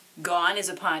Gone is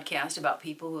a podcast about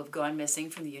people who have gone missing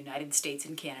from the United States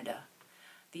and Canada.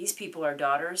 These people are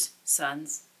daughters,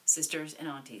 sons, sisters, and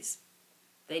aunties.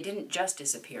 They didn't just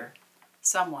disappear.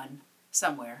 Someone,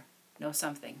 somewhere, knows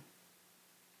something.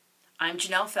 I'm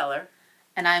Janelle Feller.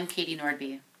 And I'm Katie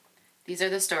Nordby. These are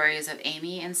the stories of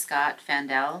Amy and Scott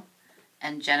Fandel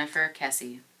and Jennifer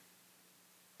Kessie.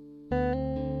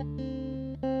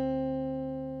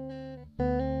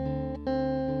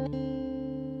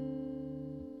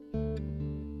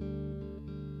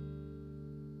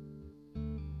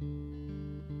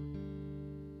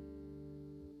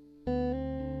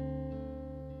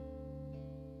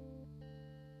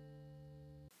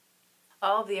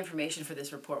 All of the information for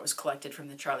this report was collected from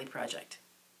the Charlie Project.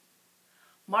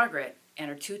 Margaret and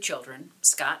her two children,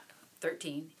 Scott,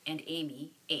 13, and Amy,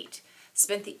 8,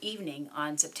 spent the evening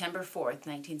on September 4th,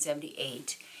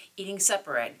 1978, eating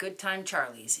supper at Good Time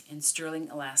Charlie's in Sterling,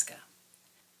 Alaska.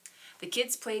 The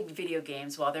kids played video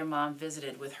games while their mom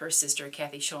visited with her sister,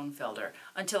 Kathy Schoenfelder,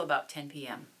 until about 10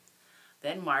 p.m.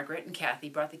 Then Margaret and Kathy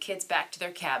brought the kids back to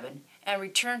their cabin and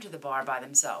returned to the bar by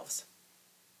themselves.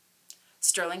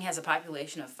 Sterling has a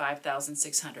population of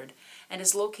 5,600 and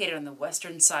is located on the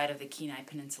western side of the Kenai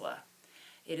Peninsula.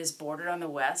 It is bordered on the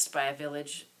west by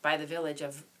the village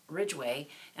of Ridgway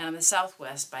and on the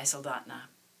southwest by Soldotna.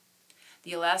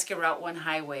 The Alaska Route 1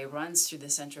 highway runs through the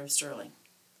center of Sterling.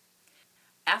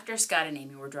 After Scott and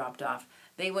Amy were dropped off,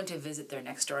 they went to visit their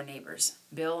next-door neighbors,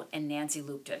 Bill and Nancy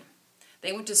Lupton.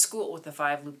 They went to school with the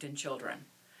 5 Lupton children.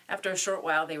 After a short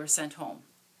while, they were sent home.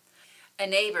 A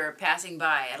neighbor passing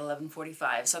by at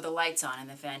 11:45 saw the lights on in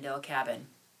the Fandel cabin.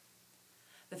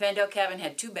 The Fandel cabin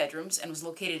had 2 bedrooms and was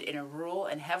located in a rural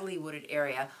and heavily wooded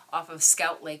area off of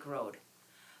Scout Lake Road.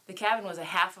 The cabin was a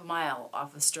half a mile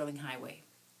off of Sterling Highway.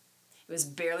 It was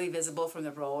barely visible from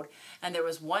the road, and there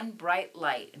was one bright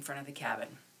light in front of the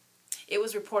cabin. It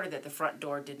was reported that the front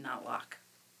door did not lock.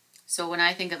 So when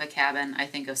I think of a cabin, I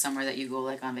think of somewhere that you go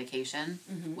like on vacation.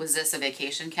 Mm-hmm. Was this a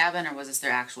vacation cabin or was this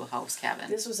their actual house cabin?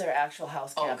 This was their actual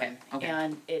house cabin. Oh, okay.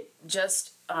 And it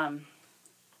just,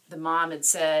 the mom had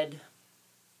said,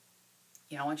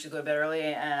 I want you to go to bed early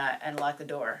and lock the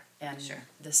door. And Sure.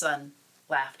 The son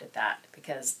laughed at that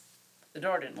because the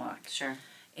door didn't lock. Sure.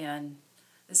 And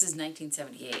this is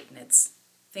 1978, and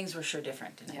things were sure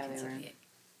different in 1978. They were.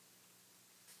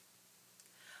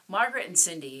 Margaret and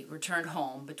Cindy returned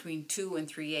home between 2 and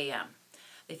 3 a.m.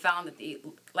 They found that the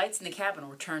lights in the cabin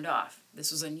were turned off. This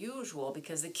was unusual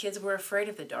because the kids were afraid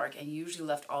of the dark and usually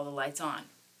left all the lights on.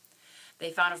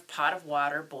 They found a pot of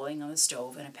water boiling on the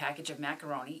stove and a package of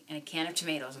macaroni and a can of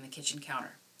tomatoes on the kitchen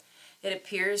counter. It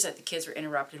appears that the kids were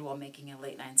interrupted while making a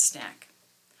late-night snack.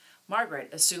 Margaret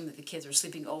assumed that the kids were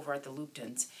sleeping over at the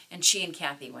Luptons, and she and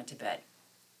Kathy went to bed.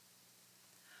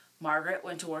 Margaret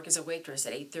went to work as a waitress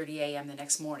at 8:30 a.m. the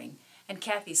next morning, and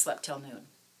Kathy slept till noon.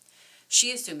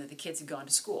 She assumed that the kids had gone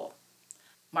to school.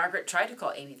 Margaret tried to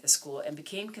call Amy at the school and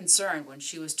became concerned when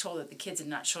she was told that the kids had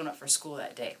not shown up for school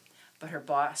that day, but her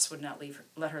boss would not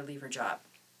let her leave her job.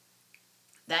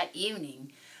 That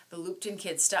evening, the Lupton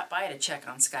kids stopped by to check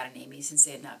on Scott and Amy since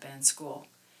they had not been in school.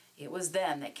 It was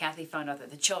then that Kathy found out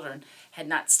that the children had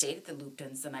not stayed at the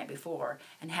Luptons the night before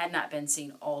and had not been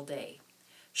seen all day.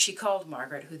 She called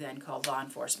Margaret, who then called law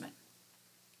enforcement.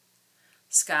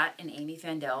 Scott and Amy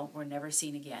Fandel were never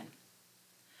seen again.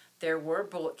 There were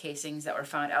bullet casings that were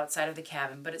found outside of the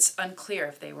cabin, but it's unclear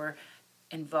if they were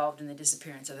involved in the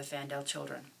disappearance of the Fandel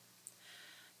children.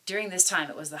 During this time,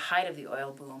 it was the height of the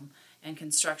oil boom and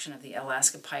construction of the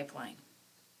Alaska pipeline.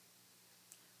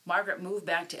 Margaret moved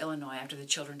back to Illinois after the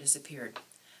children disappeared.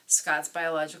 Scott's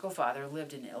biological father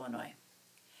lived in Illinois.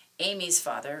 Amy's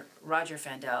father, Roger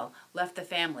Fandel, left the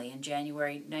family in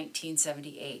January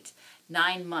 1978,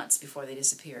 9 months before they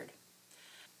disappeared.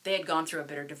 They had gone through a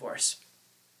bitter divorce.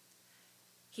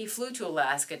 He flew to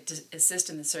Alaska to assist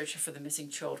in the search for the missing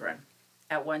children.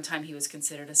 At one time, he was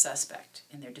considered a suspect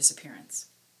in their disappearance.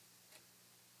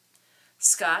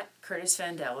 Scott Curtis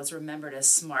Fandel is remembered as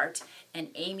smart and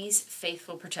Amy's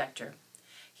faithful protector.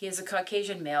 He is a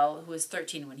Caucasian male who was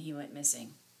 13 when he went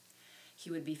missing. He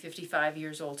would be 55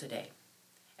 years old today.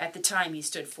 At the time, he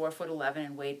stood 4'11"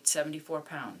 and weighed 74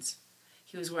 pounds.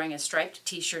 He was wearing a striped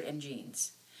t-shirt and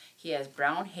jeans. He has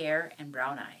brown hair and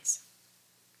brown eyes.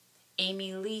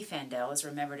 Amy Lee Fandel is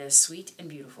remembered as sweet and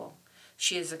beautiful.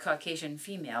 She is a Caucasian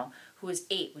female who was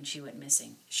 8 when she went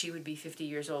missing. She would be 50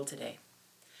 years old today.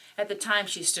 At the time,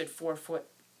 she stood 4 foot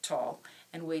tall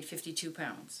and weighed 52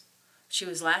 pounds. She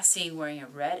was last seen wearing a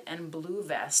red and blue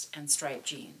vest and striped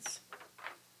jeans.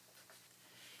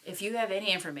 If you have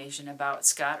any information about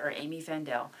Scott or Amy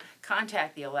Fandel,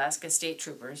 contact the Alaska State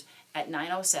Troopers at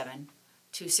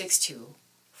 907-262-4444.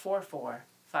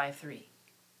 4453.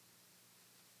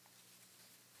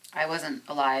 I wasn't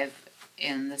alive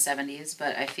in the 70s,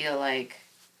 but I feel like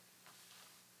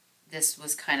this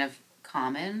was kind of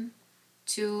common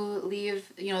to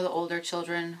leave, the older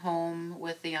children home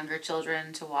with the younger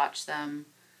children to watch them.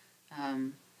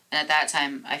 And at that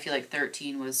time, I feel like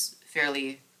 13 was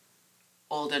fairly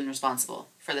old and responsible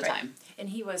for the time. And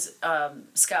he was,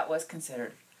 Scott was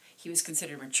considered,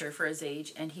 mature for his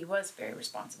age, and he was very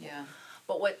responsible. Yeah.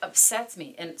 But what upsets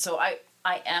me, and so I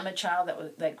am a child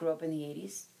that grew up in the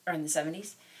 80s, or in the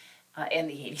 70s, and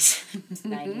the 80s,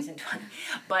 90s and 20s.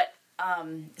 But,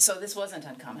 so this wasn't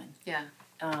uncommon. Yeah.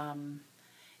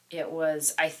 It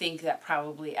was, I think that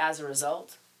probably as a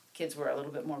result, kids were a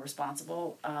little bit more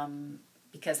responsible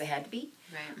because they had to be.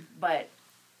 Right. But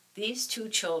these two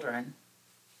children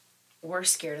were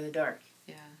scared of the dark.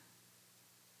 Yeah.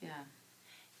 Yeah.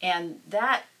 And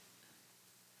that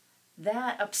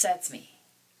upsets me.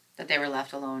 That they were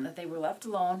left alone. That they were left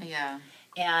alone. Yeah.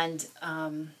 And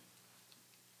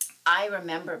I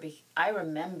remember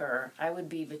I would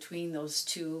be between those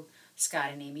two, Scott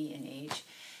and Amy, in age.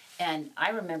 And I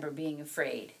remember being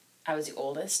afraid. I was the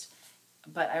oldest.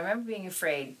 But I remember being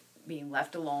afraid, being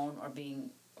left alone or being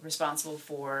responsible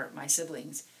for my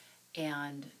siblings.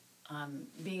 And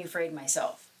being afraid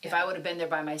myself. Yeah. If I would have been there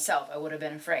by myself, I would have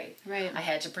been afraid. Right. I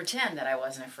had to pretend that I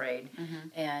wasn't afraid. Mm-hmm.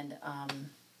 And,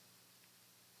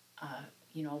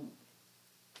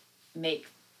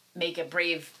 make a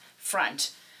brave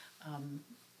front.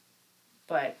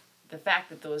 But the fact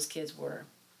that those kids were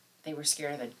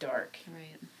scared of the dark.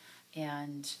 Right.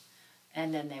 And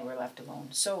then they were left alone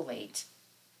so late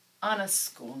on a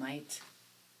school night.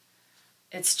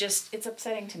 It's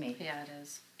upsetting to me. Yeah, it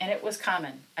is. And it was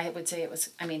common. I would say it was,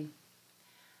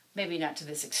 maybe not to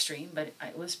this extreme, but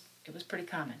it was pretty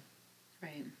common.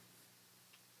 Right.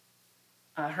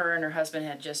 Her and her husband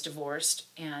had just divorced,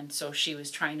 and so she was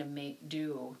trying to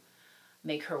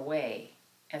make her way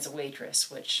as a waitress,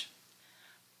 which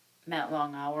meant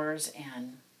long hours,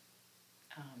 and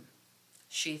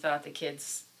she thought the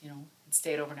kids, had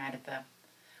stayed overnight at the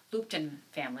Lupton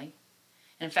family.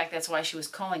 And in fact, that's why she was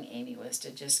calling Amy, was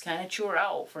to just kind of chew her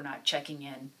out for not checking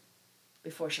in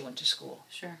before she went to school.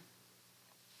 Sure.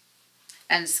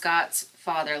 And Scott's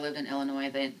father lived in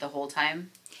Illinois the whole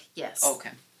time? Yes.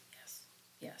 Okay.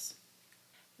 Yes.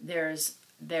 There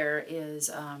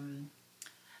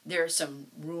are some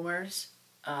rumors,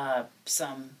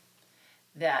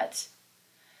 that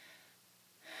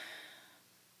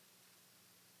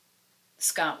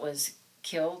Scott was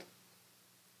killed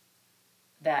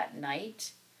that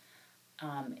night,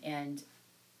 and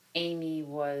Amy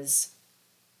was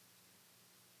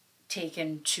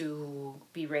taken to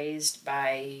be raised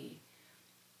by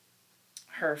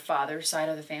her father's side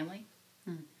of the family.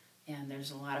 Mm. And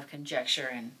there's a lot of conjecture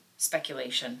and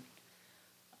speculation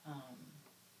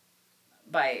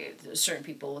by certain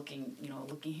people looking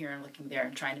here and looking there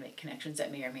and trying to make connections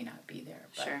that may or may not be there.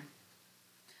 But sure.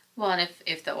 Well, and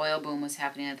if the oil boom was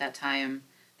happening at that time,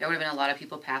 there would have been a lot of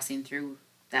people passing through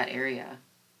that area.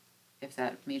 If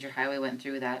that major highway went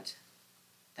through that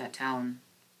town.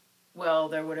 Well,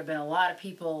 there would have been a lot of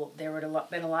people. There would have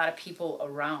been a lot of people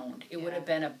around. It would have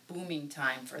been a booming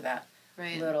time for that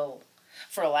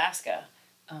for Alaska,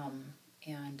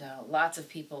 and lots of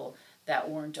people that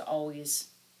weren't always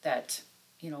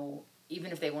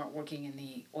even if they weren't working in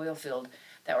the oil field,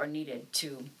 that were needed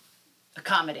to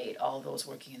accommodate all those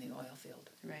working in the oil field.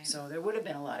 Right. So there would have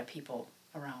been a lot of people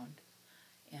around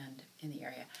and in the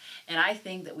area. And I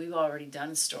think that we've already done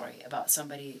a story about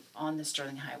somebody on the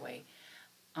Sterling Highway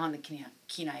on the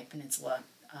Kenai Peninsula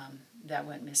that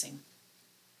went missing.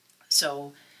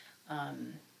 So,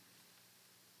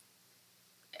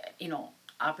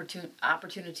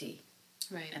 opportunity.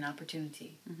 Right. An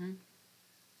opportunity. Mm-hmm.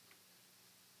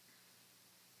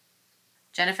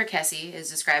 Jennifer Kesse is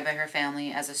described by her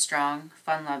family as a strong,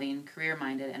 fun-loving,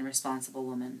 career-minded, and responsible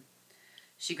woman.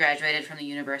 She graduated from the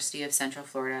University of Central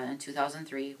Florida in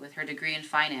 2003 with her degree in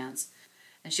finance,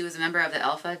 and she was a member of the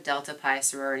Alpha Delta Pi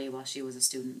sorority while she was a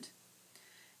student.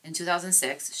 In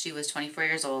 2006, she was 24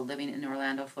 years old, living in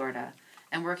Orlando, Florida,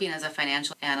 and working as a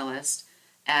financial analyst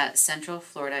at Central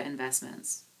Florida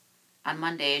Investments. On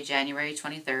Monday, January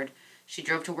 23rd, she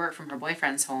drove to work from her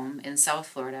boyfriend's home in South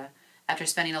Florida after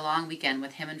spending a long weekend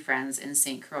with him and friends in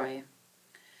St. Croix.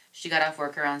 She got off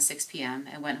work around 6 p.m.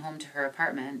 and went home to her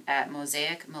apartment at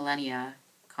Mosaic Millennia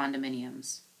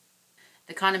Condominiums.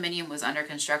 The condominium was under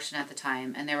construction at the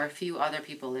time, and there were a few other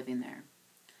people living there.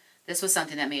 This was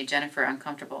something that made Jennifer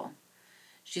uncomfortable.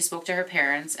 She spoke to her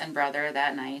parents and brother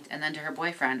that night, and then to her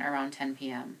boyfriend around 10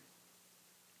 p.m.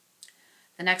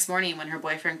 The next morning, when her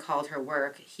boyfriend called her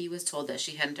work, he was told that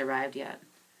she hadn't arrived yet.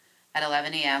 At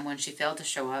 11 a.m., when she failed to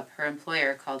show up, her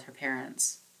employer called her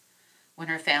parents. When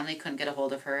her family couldn't get a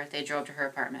hold of her, they drove to her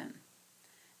apartment.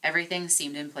 Everything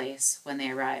seemed in place when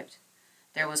they arrived.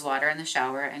 There was water in the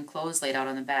shower and clothes laid out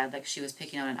on the bed like she was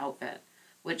picking out an outfit,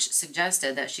 which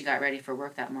suggested that she got ready for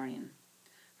work that morning.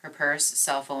 Her purse,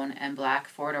 cell phone, and black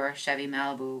four-door Chevy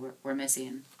Malibu were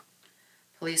missing.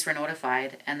 Police were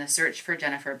notified, and the search for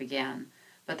Jennifer began,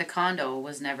 but the condo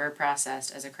was never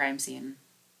processed as a crime scene.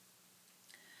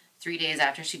 3 days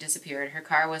after she disappeared, her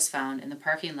car was found in the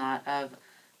parking lot of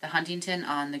the Huntington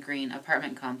on the Green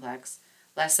apartment complex,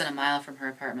 less than a mile from her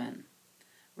apartment.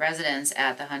 Residents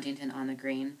at the Huntington on the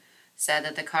Green said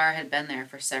that the car had been there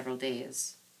for several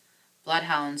days.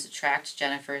 Bloodhounds tracked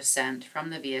Jennifer's scent from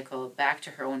the vehicle back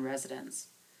to her own residence.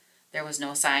 There was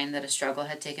no sign that a struggle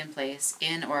had taken place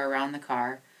in or around the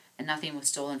car, and nothing was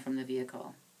stolen from the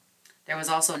vehicle. There was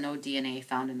also no DNA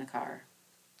found in the car.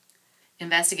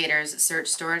 Investigators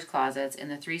searched storage closets in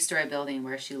the 3-story building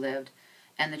where she lived,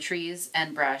 and the trees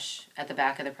and brush at the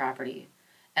back of the property,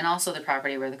 and also the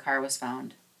property where the car was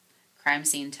found. Crime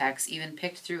scene techs even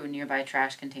picked through nearby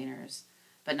trash containers,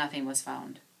 but nothing was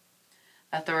found.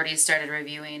 Authorities started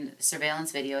reviewing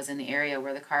surveillance videos in the area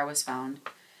where the car was found.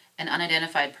 An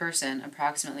unidentified person,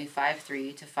 approximately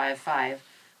 5'3" to 5'5",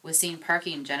 was seen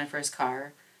parking Jennifer's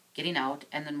car, getting out,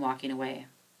 and then walking away.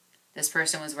 This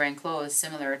person was wearing clothes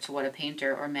similar to what a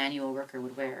painter or manual worker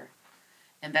would wear.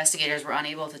 Investigators were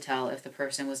unable to tell if the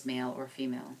person was male or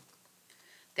female.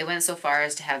 They went so far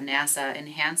as to have NASA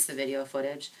enhance the video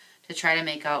footage to try to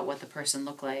make out what the person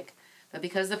looked like, but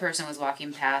because the person was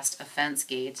walking past a fence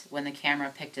gate when the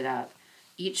camera picked it up,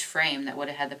 each frame that would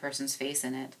have had the person's face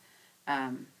in it,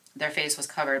 their face was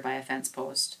covered by a fence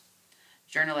post.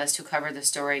 Journalists who covered the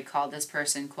story called this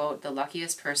person, quote, the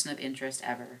luckiest person of interest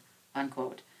ever,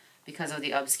 unquote, because of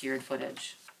the obscured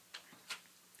footage.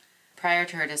 Prior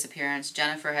to her disappearance,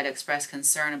 Jennifer had expressed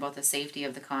concern about the safety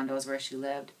of the condos where she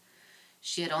lived.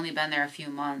 She had only been there a few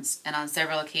months, and on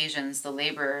several occasions the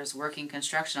laborers working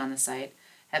construction on the site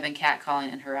had been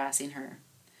catcalling and harassing her.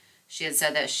 She had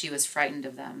said that she was frightened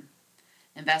of them.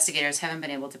 Investigators haven't been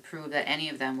able to prove that any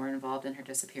of them were involved in her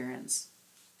disappearance.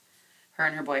 Her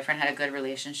and her boyfriend had a good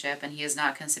relationship, and he is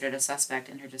not considered a suspect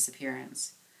in her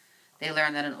disappearance. They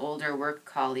learned that an older work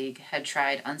colleague had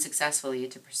tried unsuccessfully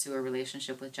to pursue a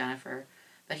relationship with Jennifer,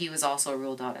 but he was also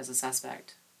ruled out as a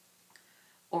suspect.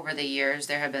 Over the years,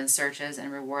 there have been searches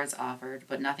and rewards offered,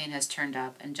 but nothing has turned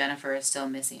up, and Jennifer is still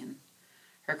missing.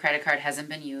 Her credit card hasn't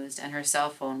been used, and her cell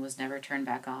phone was never turned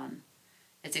back on.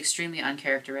 It's extremely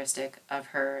uncharacteristic of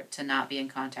her to not be in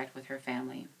contact with her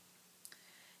family.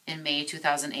 In May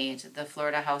 2008, the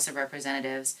Florida House of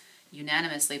Representatives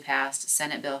unanimously passed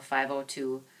Senate Bill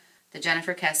 502, the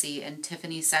Jennifer Kesse and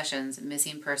Tiffany Sessions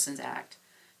Missing Persons Act,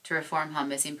 to reform how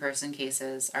missing person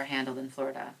cases are handled in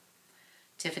Florida.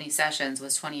 Tiffany Sessions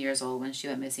was 20 years old when she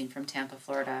went missing from Tampa,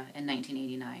 Florida in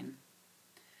 1989.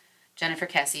 Jennifer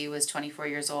Kesse was 24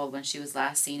 years old when she was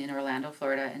last seen in Orlando,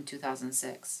 Florida in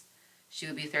 2006. She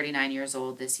would be 39 years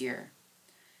old this year.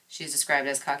 She is described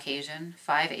as Caucasian,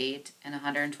 5'8", and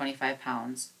 125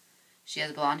 pounds. She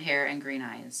has blonde hair and green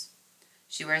eyes.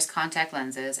 She wears contact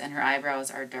lenses and her eyebrows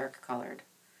are dark colored.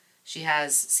 She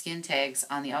has skin tags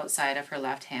on the outside of her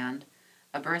left hand,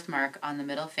 a birthmark on the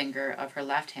middle finger of her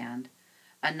left hand,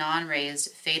 a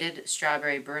non-raised faded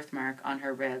strawberry birthmark on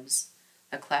her ribs,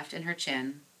 a cleft in her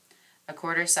chin, a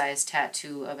quarter-sized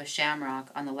tattoo of a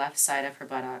shamrock on the left side of her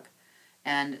buttock,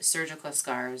 and surgical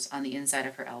scars on the inside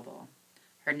of her elbow.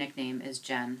 Her nickname is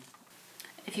Jen.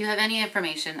 If you have any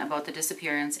information about the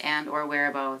disappearance and or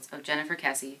whereabouts of Jennifer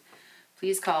Kesse,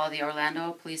 please call the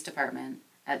Orlando Police Department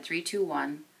at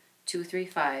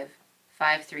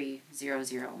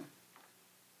 321-235-5300.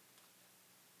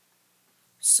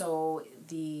 So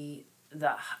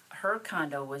her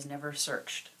condo was never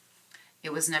searched.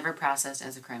 It was never processed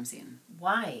as a crime scene.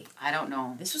 Why? I don't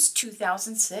know. This was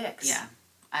 2006. Yeah,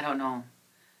 I don't know.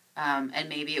 And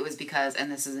maybe it was because,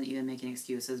 and this isn't even making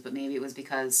excuses, but maybe it was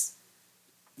because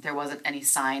there wasn't any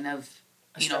sign of,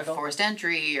 forced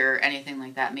entry or anything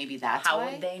like that. Maybe that's How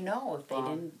why. would they know if they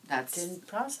didn't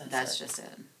process it? That's just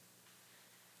it.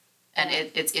 And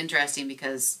it's interesting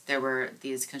because there were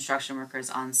these construction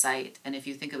workers on site, and if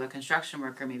you think of a construction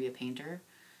worker, maybe a painter,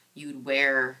 you'd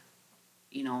wear,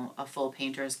 a full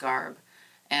painter's garb.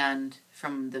 And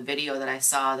from the video that I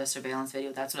saw, the surveillance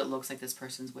video, that's what it looks like this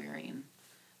person's wearing.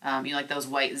 Like those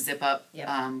white zip-up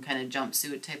kind of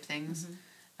jumpsuit type things.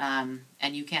 Mm-hmm.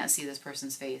 And you can't see this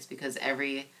person's face because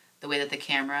the way that the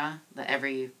camera,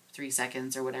 every 3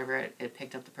 seconds or whatever, it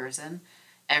picked up the person,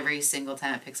 every single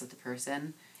time it picks up the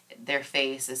person, their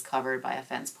face is covered by a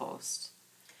fence post.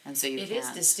 And so It is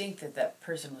distinct that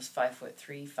person was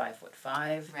 5'3",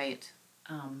 5'5". Right.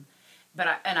 But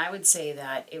I would say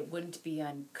that it wouldn't be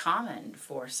uncommon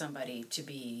for somebody to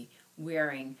be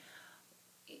wearing,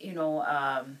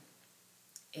 a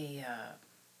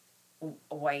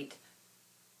white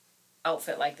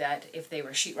outfit like that if they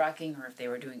were sheetrocking or if they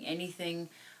were doing anything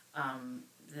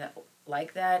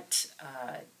like that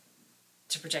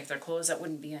to protect their clothes. That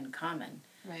wouldn't be uncommon.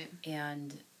 Right.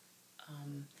 And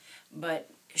but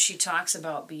she talks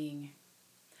about being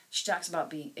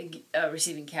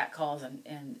receiving cat calls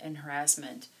and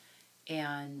harassment,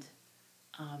 and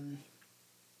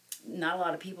not a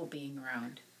lot of people being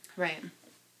around. Right.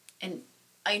 And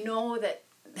I know that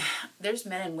there's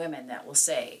men and women that will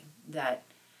say that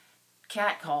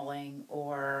catcalling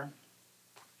or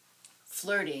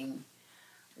flirting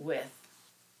with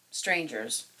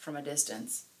strangers from a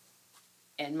distance,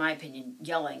 in my opinion,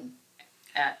 yelling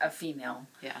at a female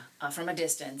from a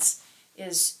distance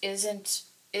isn't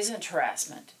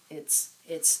harassment.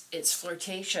 It's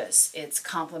flirtatious. It's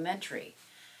complimentary,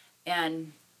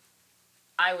 and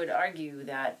I would argue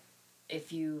that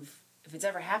if it's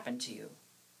ever happened to you,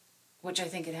 which I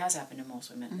think it has happened to most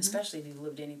women, especially if you've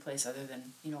lived any place other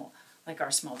than like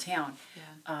our small town,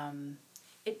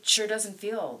 it sure doesn't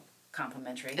feel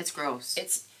complimentary. It's gross.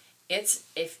 It's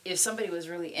if somebody was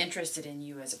really interested in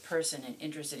you as a person and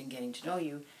interested in getting to know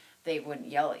you, they wouldn't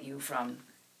yell at you from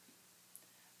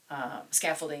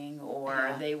scaffolding,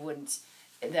 or they wouldn't.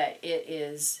 That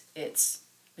it's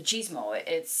machismo.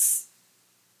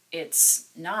 It's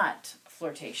not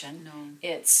flirtation. No.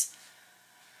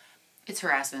 It's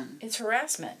harassment. It's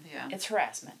harassment. Yeah. It's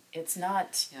harassment. It's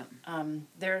not. Yeah.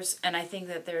 And I think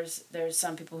that there's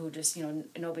some people who just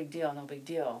no big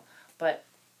deal, but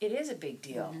it is a big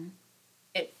deal. Mm-hmm.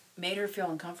 It made her feel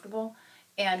uncomfortable,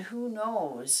 and who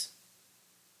knows.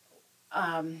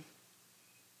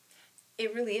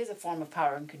 It really is a form of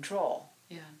power and control.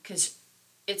 Yeah. Because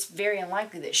it's very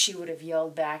unlikely that she would have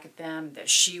yelled back at them, that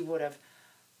she would have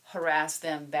harassed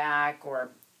them back, or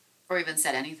even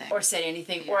said anything.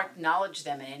 Or acknowledged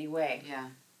them in any way. Yeah.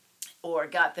 Or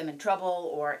got them in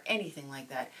trouble, or anything like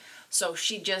that. So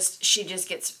she just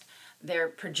gets their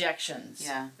projections.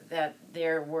 Yeah. That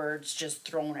their words just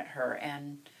thrown at her,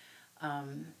 and.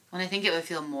 I think it would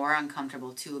feel more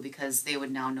uncomfortable too, because they would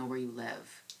now know where you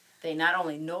live. They not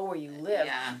only know where you live,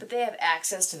 but they have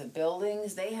access to the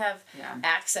buildings. They have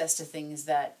access to things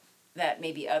that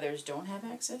maybe others don't have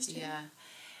access to. Yeah.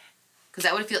 Because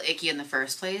that would feel icky in the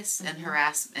first place, and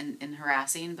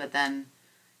harassing, but then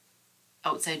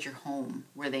outside your home,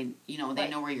 where they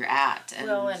know where you're at. And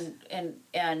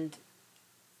and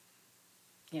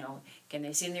can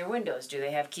they see in their windows? Do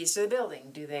they have keys to the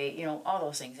building? Do they, all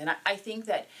those things? And I think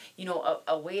that,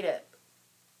 a way to,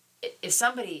 if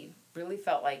somebody really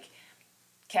felt like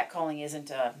catcalling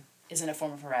isn't a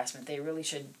form of harassment, they really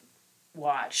should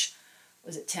watch,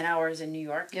 was it 10 Hours in New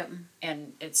York? Yep.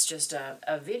 And it's just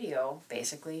a video,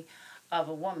 basically, of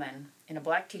a woman in a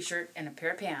black t-shirt and a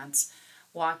pair of pants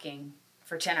walking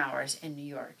for 10 hours in New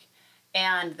York.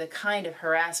 And the kind of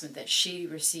harassment that she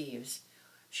receives.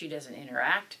 She doesn't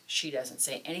interact. She doesn't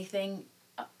say anything.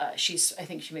 I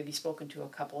think she may be spoken to a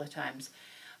couple of times,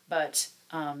 but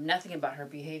nothing about her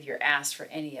behavior asked for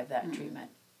any of that treatment.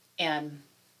 And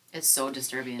it's so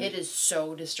disturbing. It is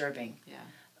so disturbing. Yeah.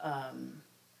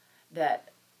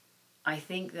 That I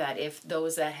think that if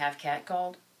those that have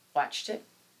catcalled watched it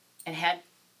and had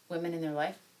women in their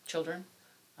life, children,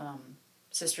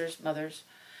 sisters, mothers,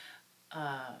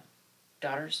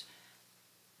 daughters,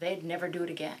 they'd never do it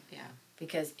again. Yeah.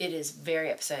 Because it is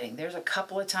very upsetting. There's a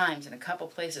couple of times in a couple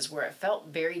of places where it felt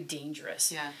very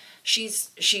dangerous. Yeah. She's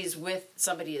with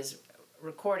somebody is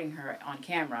recording her on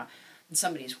camera, and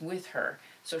somebody's with her.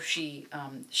 So she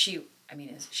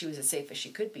was as safe as she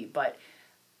could be, but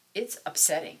it's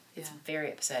upsetting. It's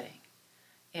very upsetting,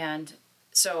 and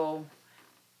so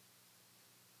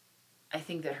I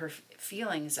think that her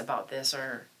feelings about this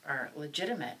are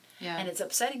legitimate. Yeah. And it's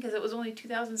upsetting because it was only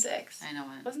 2006. I know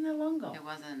it. Wasn't that long ago? It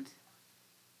wasn't.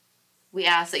 We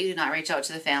ask that you do not reach out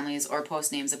to the families or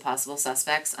post names of possible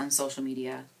suspects on social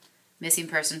media. Missing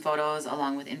person photos,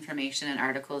 along with information and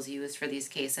articles used for these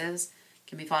cases,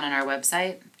 can be found on our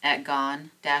website at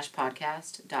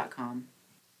gone-podcast.com.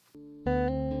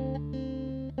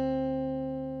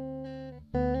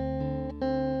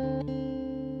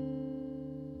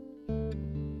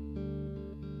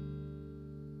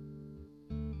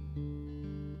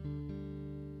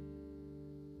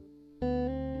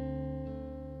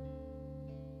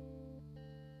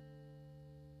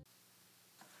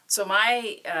 So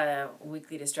my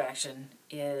weekly distraction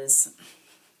is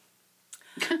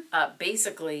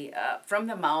basically from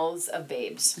the mouths of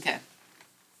babes. Okay.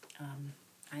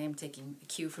 I am taking a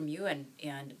cue from you,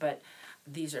 but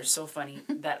these are so funny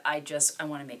that I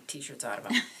want to make T-shirts out of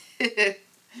them.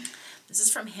 This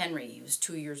is from Henry, who's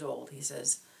 2 years old. He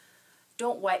says,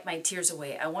 "Don't wipe my tears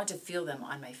away. I want to feel them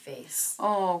on my face."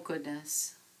 Oh,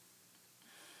 goodness.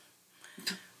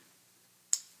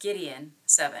 Gideon,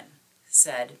 7,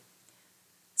 said,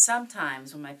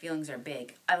 "Sometimes when my feelings are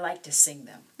big, I like to sing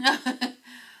them."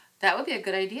 That would be a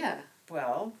good idea.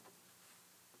 Well,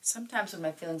 sometimes when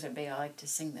my feelings are big, I like to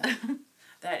sing them.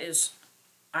 That is,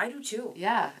 I do too.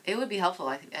 Yeah, it would be helpful,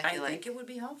 I feel I like. think it would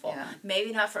be helpful. Yeah.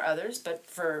 Maybe not for others, but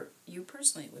for you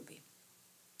personally it would be.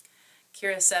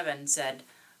 Kira, 7, said,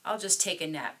 "I'll just take a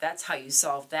nap. That's how you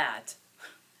solve that."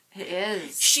 It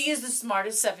is. She is the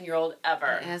smartest 7-year-old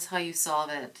ever. It is how you solve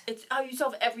it. It's how you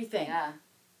solve everything. Yeah.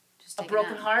 Just A take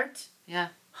broken nap. heart, Yeah,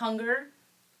 hunger,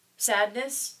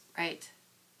 sadness, right.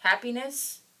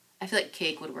 happiness, I feel like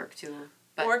cake would work too.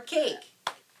 But or cake.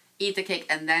 eat the cake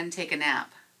and then take a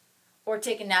nap. Or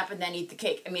take a nap and then eat the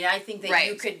cake. I mean, I think that Right.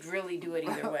 you could really do it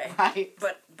either way. Right.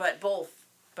 But both.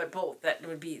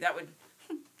 That would.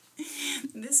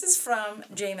 This is from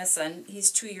Jameson.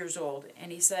 He's 2 years old,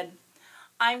 and he said,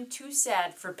 "I'm too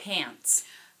sad for pants."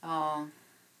 Oh,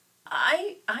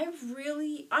 I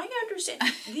understand.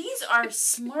 These are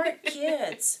smart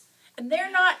kids. And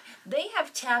they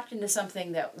have tapped into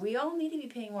something that we all need to be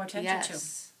paying more attention to.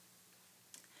 yes.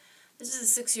 This is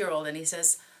a 6-year-old, and he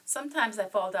says, "Sometimes I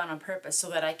fall down on purpose so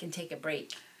that I can take a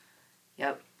break."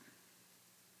 Yep.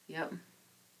 Yep.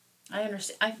 I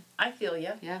understand. I feel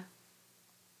you. Yeah.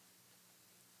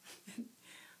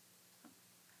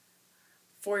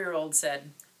 4-year-old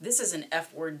said, "This is an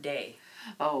F-word day."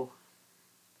 Oh,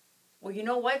 Well, you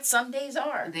know what? Some days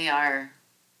are. they are.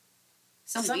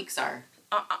 Some Some- weeks are.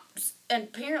 And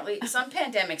apparently, some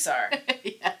pandemics are.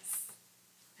 Yes.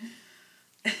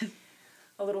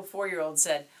 A little 4-year-old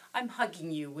said, "I'm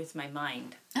hugging you with my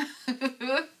mind."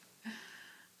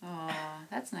 Oh,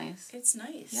 that's nice. It's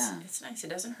nice. Yeah. It's nice. It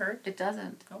doesn't hurt. It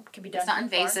doesn't. Nope. It can be done. It's not from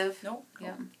afar. invasive. Nope.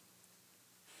 Yeah.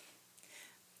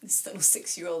 This little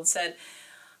 6-year-old said,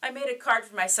 "I made a card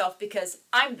for myself because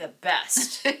I'm the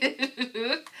best."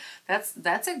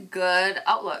 That's a good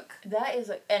outlook. That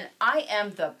is, and I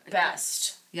am the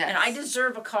best. Yes. And I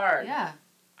deserve a card. Yeah.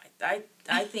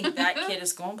 I think that kid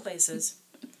is going places.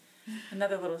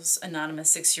 Another little anonymous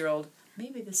 6-year-old,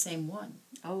 maybe the same one,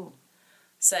 Oh.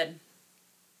 said,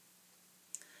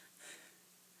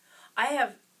 I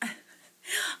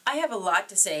have a lot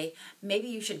to say. Maybe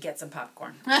you should get some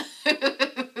popcorn.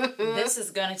 This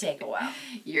is going to take a while.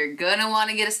 You're gonna want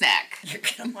to get a snack. You're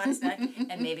going to want a snack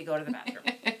and maybe go to the bathroom.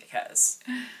 Because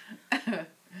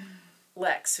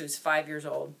Lex, who's 5 years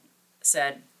old,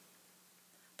 said,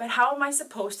 "But how am I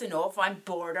supposed to know if I'm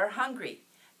bored or hungry?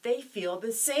 They feel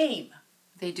the same."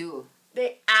 They do.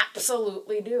 They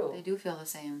absolutely do. They do feel the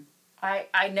same.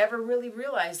 I never really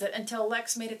realized it until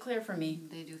Lex made it clear for me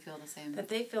They do feel the same. that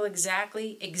they feel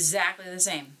exactly the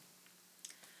same.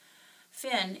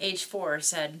 Finn, age 4,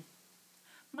 said,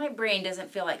 "My brain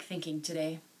doesn't feel like thinking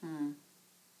today."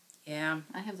 Yeah.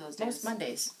 I have those days. Most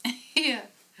Mondays. Yeah.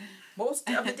 Most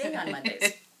of the day on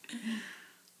Mondays.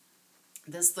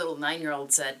 This little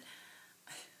 9-year-old said,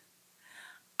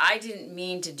 "I didn't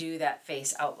mean to do that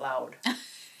face out loud.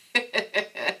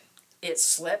 It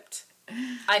slipped.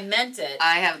 I meant it.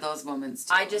 I have those moments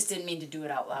too. I just didn't mean to do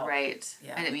it out loud." Right.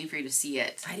 Yeah. I didn't mean for you to see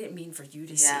it. I didn't mean for you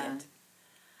to Yeah. see it.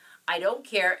 "I don't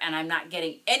care, and I'm not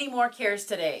getting any more cares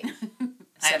today,"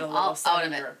 said I'm a little all out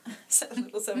of it. 7-year-old. Said a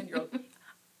little 7-year-old.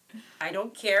 "I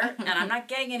don't care, and I'm not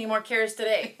getting any more cares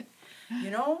today."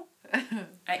 You know,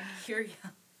 I hear you.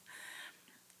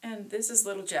 And this is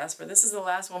little Jasper. This is the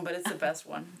last one, but it's the best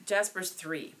one. Jasper's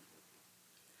 3.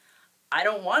 "I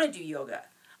don't want to do yoga.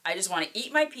 I just want to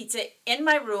eat my pizza in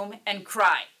my room and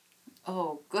cry."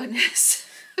 Oh, goodness.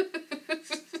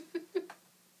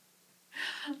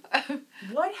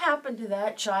 What happened to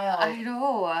that child? I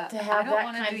know. To have I don't that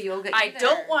want kind to of do yoga I either.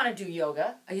 don't want to do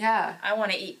yoga. Yeah. I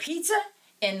want to eat pizza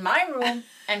in my room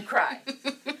and cry.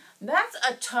 That's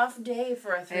a tough day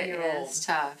for a It 3-year-old. is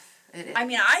tough. It is. I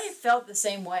mean, I have felt the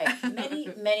same way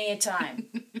many a time.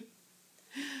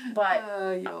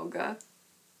 But, yoga.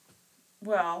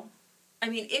 well, I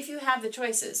mean, if you have the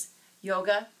choices,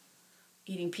 yoga,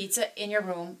 eating pizza in your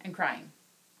room, and crying.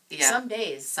 Yeah. Some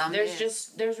days,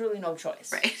 there's really no choice.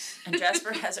 Right. And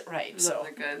Jasper has it right, Those so.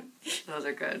 are good. Those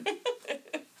are good.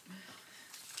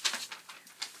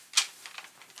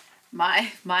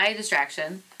 My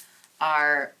distraction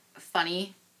are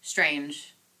funny,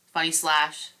 strange funny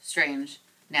 / strange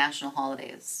national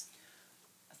holidays.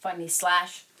 Funny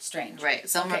 / strange. Right.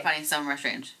 Some are Okay. funny, some are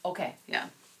strange. Okay. Yeah.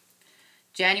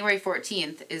 January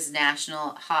 14th is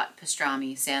National Hot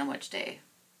Pastrami Sandwich Day.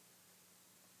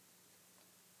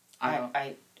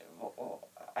 I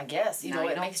guess. Now you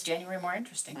It know. makes January more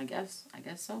interesting. I guess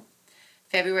so.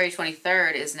 February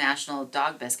 23rd is National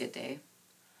Dog Biscuit Day.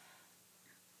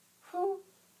 Who?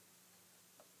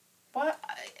 What?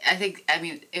 I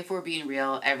mean, if we're being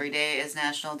real, every day is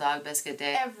National Dog Biscuit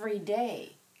Day. Every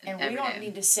day. And we Every don't day.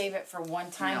 need to save it for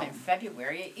one time No. in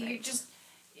February. Right.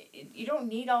 You don't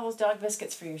need all those dog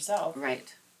biscuits for yourself.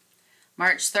 Right.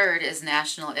 March 3rd is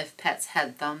National If Pets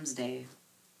Had Thumbs Day.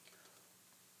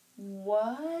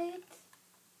 What?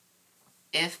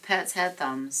 If pets had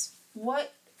thumbs,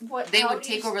 What? they would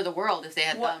take over the world if they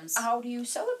had thumbs. How do you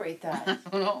celebrate that? I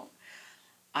don't know.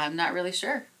 I'm not really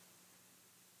sure.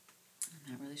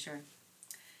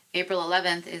 April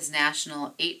 11th is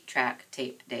National 8-Track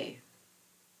Tape Day.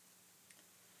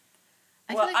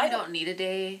 I feel like we don't need a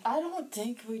day I don't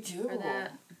think we do. for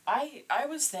that. I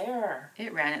was there.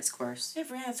 It ran its course. It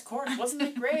ran its course. Wasn't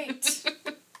it great?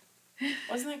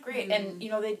 Wasn't that great? And,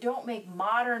 they don't make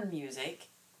modern music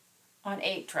on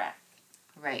 8-track.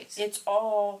 Right. It's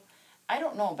all, I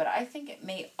don't know, but I think it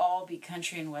may all be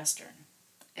country and western.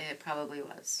 It probably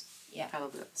was. Yeah.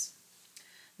 Probably was.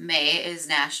 May is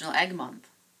National Egg Month.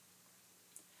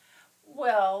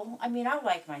 Well, I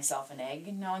like myself an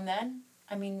egg now and then.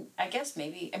 I guess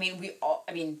maybe,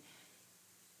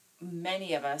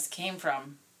 many of us came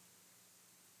from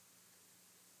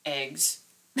eggs.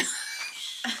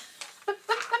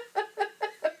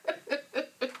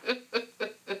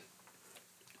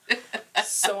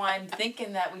 So I'm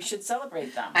thinking that we should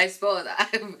celebrate them. I suppose.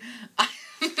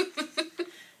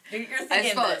 You're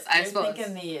thinking I suppose.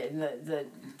 thinking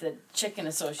the chicken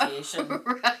association,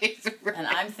 right. and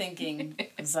I'm thinking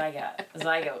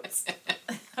zygotes.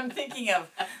 I'm thinking of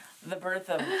the birth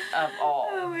of all.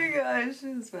 Oh my gosh,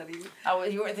 that's funny. Oh,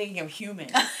 you weren't thinking of human.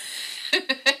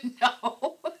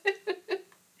 No.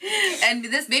 And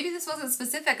maybe this wasn't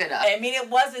specific enough. It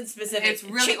wasn't specific. It's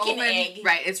really chicken open. egg.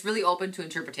 Right. It's really open to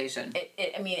interpretation.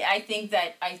 I think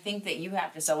that you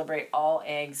have to celebrate all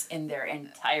eggs in their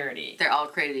entirety. They're all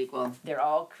created equal. They're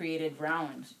all created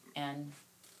round and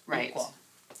equal.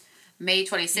 May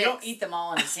 26th. You don't eat them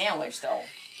all in a sandwich, though.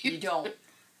 You don't.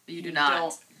 You do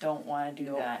not. Don't want to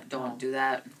do that. Don't do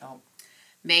that. No.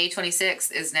 May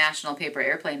 26th is National Paper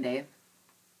Airplane Day.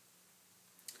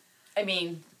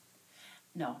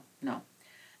 No. No.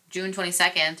 June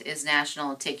 22nd is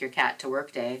National Take Your Cat to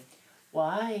Work Day.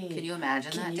 Why? Can you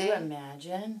imagine that day? Can you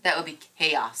imagine? That would be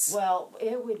chaos. Well,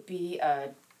 it would be,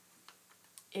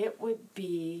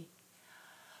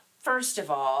 first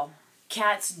of all,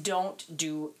 cats don't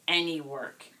do any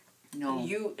work. No.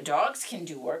 Dogs can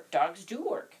do work. Dogs do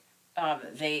work.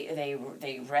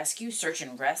 They rescue, search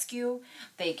and rescue.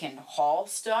 They can haul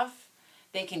stuff.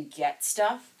 They can get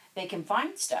stuff. They can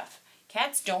find stuff.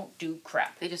 Cats don't do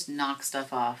crap. They just knock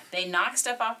stuff off. They knock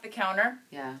stuff off the counter.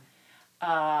 Yeah.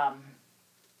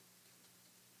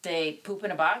 They poop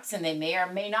in a box and they may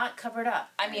or may not cover it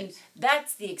up.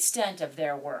 That's the extent of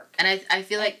their work. And I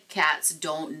feel like cats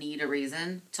don't need a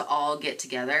reason to all get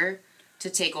together to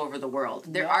take over the world.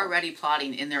 They're already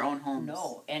plotting in their own homes.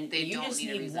 No, and they you don't just need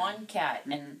a need reason. one cat,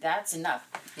 and that's enough.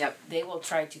 Yep. They will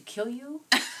try to kill you.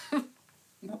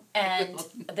 And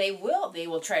they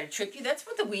will try to trick you. That's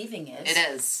what the weaving is. It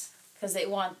is. Because they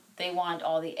want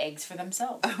all the eggs for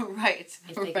themselves. Right.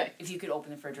 If you could open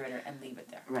the refrigerator and leave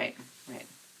it there. Right.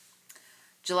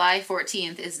 July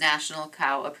 14th is National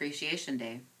Cow Appreciation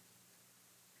Day.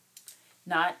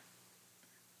 I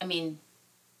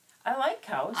like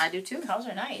cows. I do too. Cows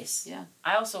are nice. Yeah.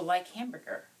 I also like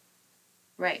hamburger.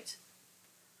 Right.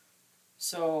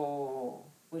 So,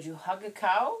 would you hug a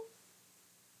cow?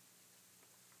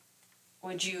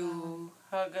 Would you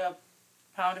hug a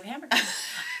pound of hamburger?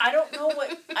 I don't know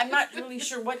I'm not really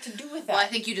sure what to do with that. Well, I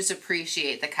think you just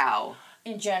appreciate the cow.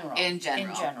 In general.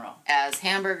 As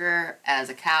hamburger,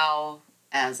 as a cow,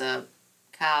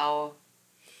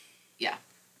 Yeah.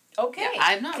 Okay. Yeah,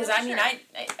 I'm not Because really sure.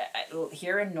 I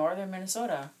here in northern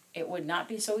Minnesota, it would not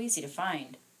be so easy to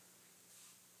find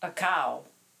a cow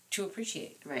to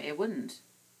appreciate. Right, it wouldn't.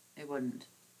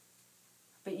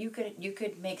 But you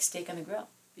could make steak on the grill.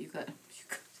 You could.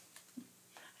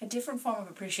 A different form of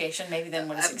appreciation, maybe than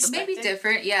what is expected. Maybe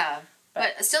different, yeah.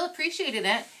 But still appreciating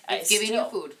it. It's giving you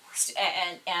food.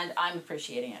 And I'm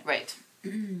appreciating it. Right.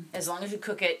 As long as you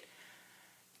cook it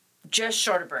just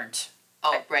short of burnt.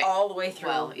 Oh, right. All the way through.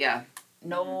 Well, yeah.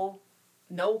 No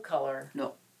color.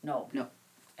 No.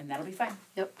 And that'll be fine.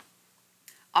 Yep.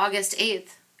 August 8th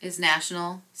is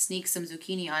National Sneak Some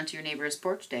Zucchini Onto Your Neighbor's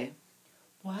Porch Day.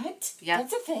 What? Yeah.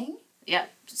 That's a thing?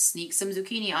 Yep, sneak some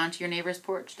zucchini onto your neighbor's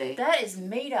porch day. That is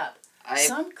made up.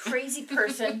 Some crazy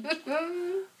person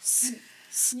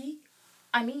sneak.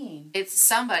 I mean, it's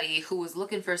somebody who was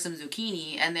looking for some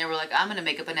zucchini, and they were like, I'm going to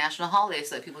make up a national holiday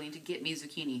so that people need to get me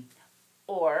zucchini.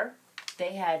 Or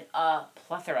they had a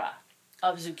plethora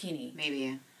of zucchini.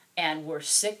 Maybe. And were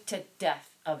sick to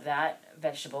death of that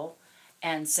vegetable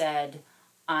and said,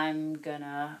 I'm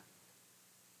gonna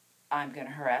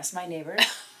harass my neighbors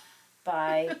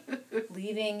by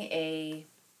leaving a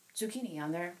zucchini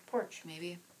on their porch.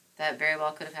 Maybe. That very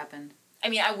well could have happened. I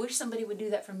mean, I wish somebody would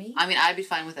do that for me. I mean, I'd be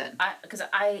fine with it. Because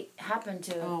I happen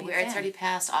to be a fan. It's already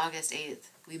past August 8th.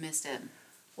 We missed it.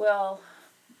 Well,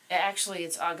 actually,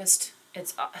 it's August.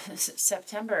 It's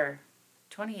September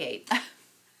 28th.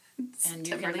 And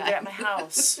you can leave it at my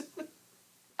house.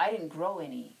 I didn't grow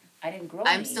any.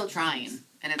 I'm still trying,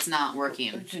 and it's not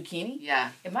working. Zucchini?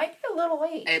 Yeah. It might be a little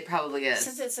late. It probably is.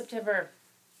 Since it's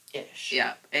September-ish.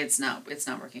 Yeah, it's not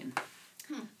working.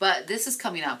 But this is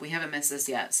coming up. We haven't missed this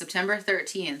yet. September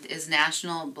 13th is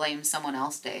National Blame Someone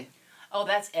Else Day. Oh,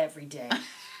 that's every day.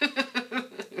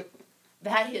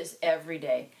 That is every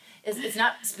day. It's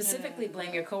not specifically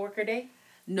Blame Your Coworker Day?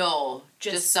 No,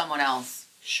 just someone else.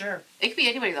 Sure. It could be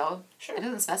anybody, though. Sure. It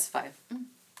doesn't specify.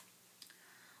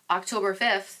 October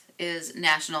 5th is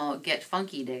National Get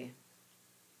Funky Day.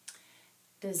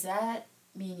 Does that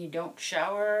mean you don't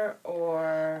shower,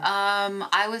 or...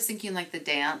 I was thinking like the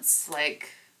dance, like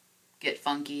Get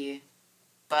Funky.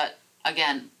 But,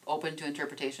 again, open to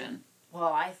interpretation.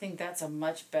 Well, I think that's a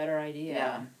much better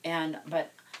idea. Yeah.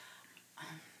 But...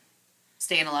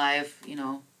 Staying alive,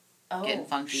 getting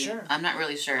funky. Sure. I'm not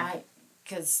really sure.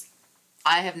 Because...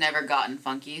 I have never gotten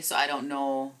funky, so I don't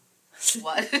know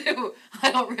what.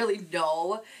 I don't really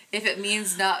know if it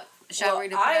means not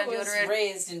showering well, I was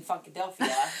raised in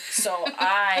Funkadelphia, so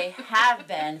I have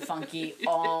been funky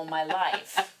all my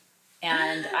life.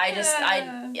 And I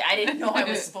didn't know I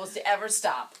was supposed to ever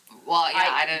stop. Well, yeah,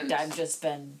 I didn't. I've just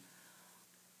been...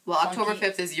 Well, funky. October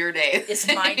 5th is your day. It's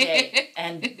my day,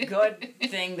 and good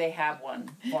thing they have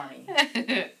one for me.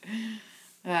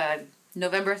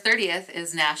 November 30th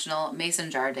is National Mason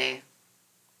Jar Day.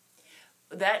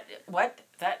 That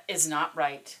is not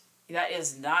right. That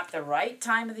is not the right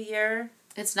time of the year.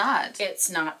 It's not. It's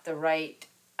not the right...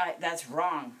 that's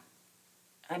wrong.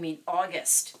 I mean,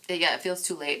 August. Yeah, it feels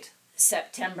too late.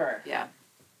 September. Yeah.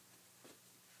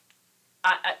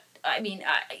 I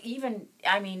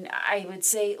would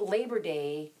say Labor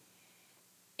Day-ish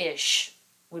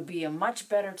would be a much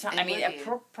better time.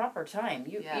 Proper time.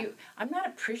 I'm not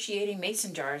appreciating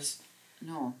mason jars.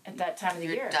 No. At that time of the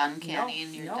year. You're done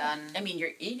canning. You're done. I mean,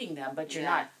 you're eating them, but you're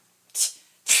not.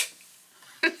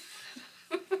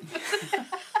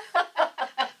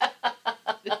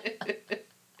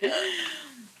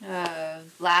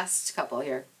 Last couple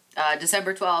here.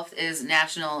 December 12th is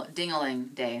National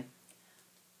Ding-a-ling Day.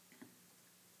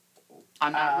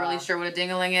 I'm not really sure what a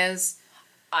ding-a-ling is.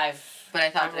 But I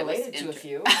thought it was related to a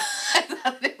few. I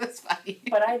thought it was funny.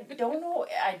 But I don't know.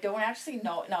 I don't actually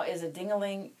know. Now, is a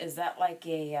ding-a-ling, is that like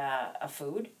a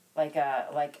food? Is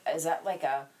that like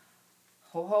a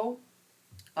ho-ho?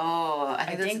 Oh, I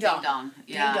think that's ding-dong. A ding-dong.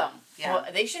 Yeah. Ding-dong. Yeah. Well,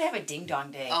 they should have a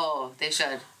ding-dong day. Oh, they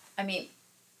should. I mean...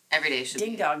 Every day should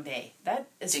ding-dong day. That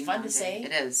is fun to say.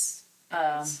 It is.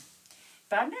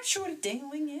 But I'm not sure what a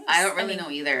ding-a-ling is. I don't really know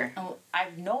either.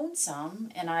 I've known some,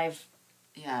 and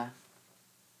Yeah.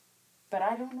 But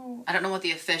I don't know. I don't know what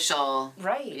the official...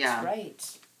 Right, yeah.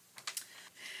 Right.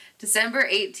 December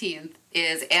 18th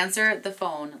is Answer the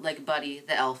Phone Like Buddy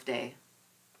the Elf Day.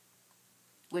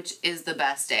 Which is the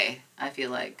best day, I feel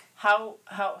like. How...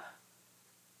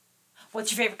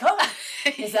 What's your favorite color?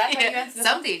 Is that how you answer the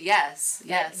something, phone? Yes.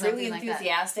 Yes, really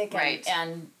enthusiastic like that.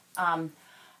 and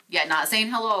yeah, not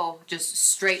saying hello, just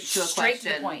straight to a question. Straight to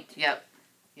the point. Yep.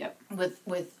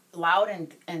 With loud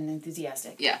and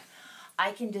enthusiastic. Yeah.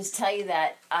 I can just tell you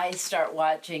that I start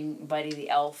watching Buddy the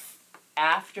Elf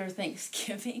after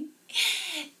Thanksgiving.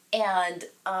 And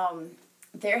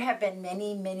there have been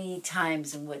many, many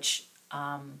times in which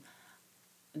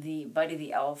the Buddy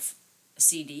the Elf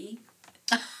CD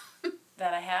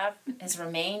that I have has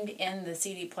remained in the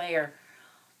CD player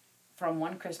from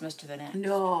one Christmas to the next.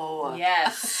 No.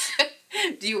 Yes.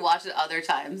 Do you watch it other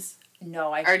times?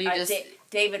 No,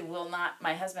 David will not,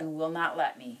 my husband will not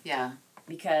let me. Yeah.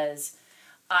 Because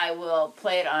I will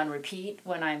play it on repeat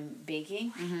when I'm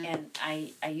baking, mm-hmm. and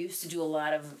I used to do a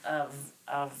lot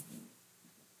of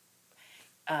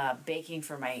baking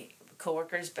for my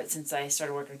coworkers, but since I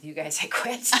started working with you guys, I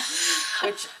quit.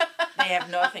 Which They have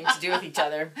nothing to do with each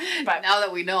other. But now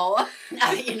that we know.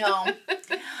 you know,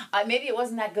 maybe it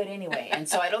wasn't that good anyway, and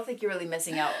so I don't think you're really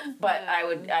missing out. But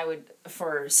I would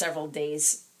for several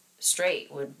days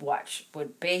straight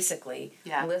would basically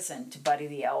listen to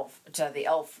the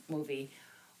Elf movie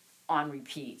on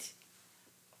repeat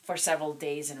for several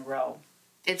days in a row.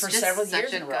 It's for just several such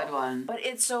years a in a good row. one. But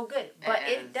it's so good. But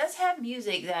it does have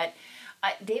music that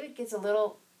David gets a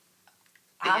little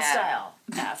hostile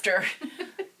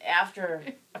after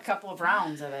a couple of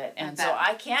rounds of it, and so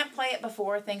I can't play it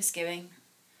before Thanksgiving,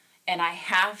 and I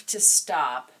have to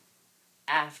stop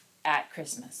at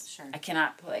Christmas. Sure. I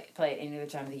cannot play it any other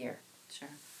time of the year. Sure.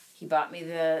 He bought me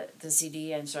the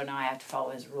CD, and so now I have to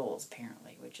follow his rules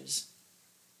apparently, which is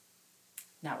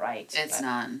not right. It's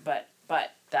not. But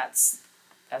that's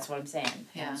what I'm saying.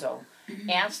 Yeah. And so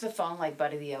answer the phone like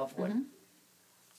Buddy the Elf would.